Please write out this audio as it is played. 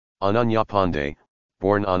Ananya Panday,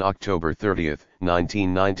 born on October 30,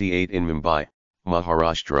 1998 in Mumbai,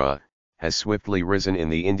 Maharashtra, has swiftly risen in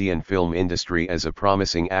the Indian film industry as a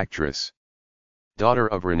promising actress. Daughter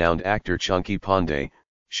of renowned actor Chunky Panday,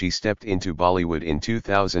 she stepped into Bollywood in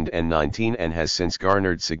 2019 and has since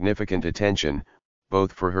garnered significant attention,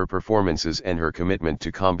 both for her performances and her commitment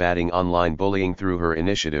to combating online bullying through her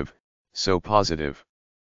initiative, So Positive.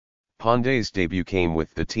 Panday's debut came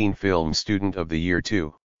with the teen film Student of the Year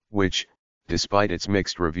 2, which, despite its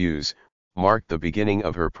mixed reviews, marked the beginning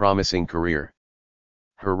of her promising career.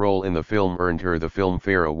 Her role in the film earned her the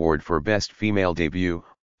Filmfare Award for Best Female Debut,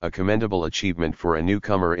 a commendable achievement for a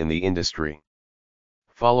newcomer in the industry.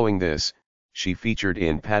 Following this, she featured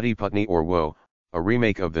in Pati Patni Aur Woh, a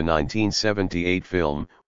remake of the 1978 film,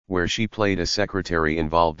 where she played a secretary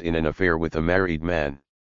involved in an affair with a married man.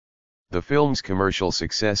 The film's commercial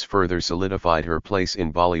success further solidified her place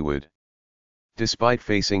in Bollywood. Despite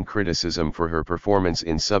facing criticism for her performance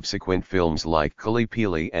in subsequent films like Kali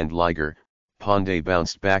Pili and Liger, Panday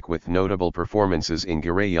bounced back with notable performances in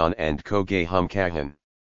Garayan and Koge Hum Kahan.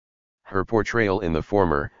 Her portrayal in the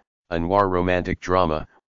former, a noir romantic drama,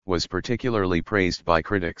 was particularly praised by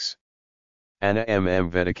critics. Anna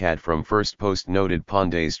Vedakad from First Post noted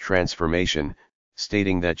Panday's transformation,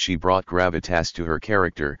 stating that she brought gravitas to her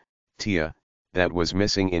character, Tia, that was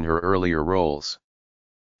missing in her earlier roles.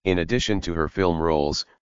 In addition to her film roles,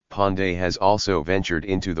 Panday has also ventured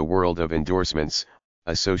into the world of endorsements,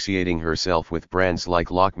 associating herself with brands like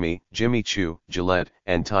Lakme, Jimmy Choo, Gillette,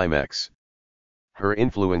 and Timex. Her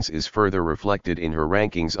influence is further reflected in her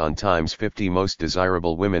rankings on Time's 50 Most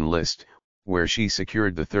Desirable Women list, where she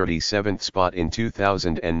secured the 37th spot in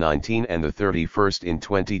 2019 and the 31st in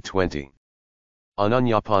 2020.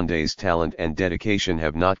 Ananya Panday's talent and dedication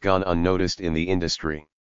have not gone unnoticed in the industry.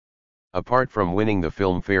 Apart from winning the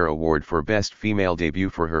Filmfare Award for Best Female Debut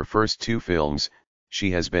for her first two films,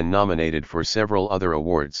 she has been nominated for several other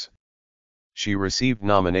awards. She received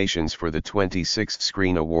nominations for the 26th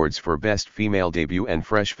Screen Awards for Best Female Debut and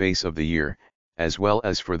Fresh Face of the Year, as well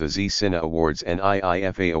as for the Zee Cine Awards and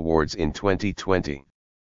iifa Awards in 2020.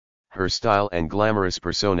 Her style and glamorous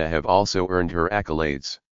persona have also earned her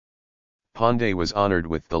accolades. Panday was honored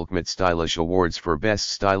with the Ultimate Stylish Awards for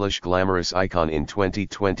Best Stylish Glamorous Icon in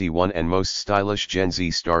 2021 and Most Stylish Gen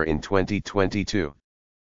Z Star in 2022.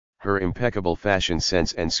 Her impeccable fashion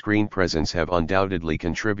sense and screen presence have undoubtedly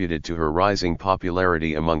contributed to her rising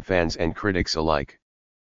popularity among fans and critics alike.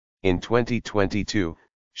 In 2022,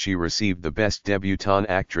 she received the Best Debutante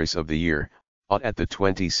Actress of the Year, at the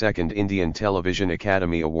 22nd Indian Television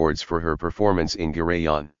Academy Awards for her performance in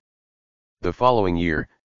Garayan. The following year,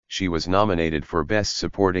 she was nominated for Best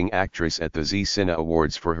Supporting Actress at the Zee Cine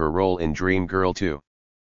Awards for her role in Dream Girl 2.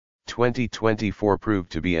 2024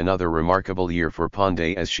 proved to be another remarkable year for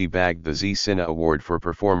Panday as she bagged the Zee Cine Award for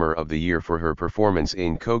Performer of the Year for her performance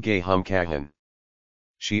in Koge Hum Kahan.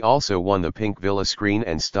 She also won the Pinkvilla Screen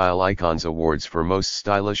and Style Icons Awards for Most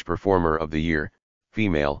Stylish Performer of the Year,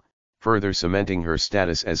 Female, further cementing her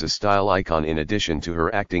status as a style icon in addition to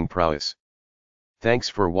her acting prowess. Thanks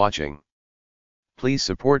for watching. Please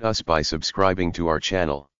support us by subscribing to our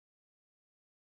channel.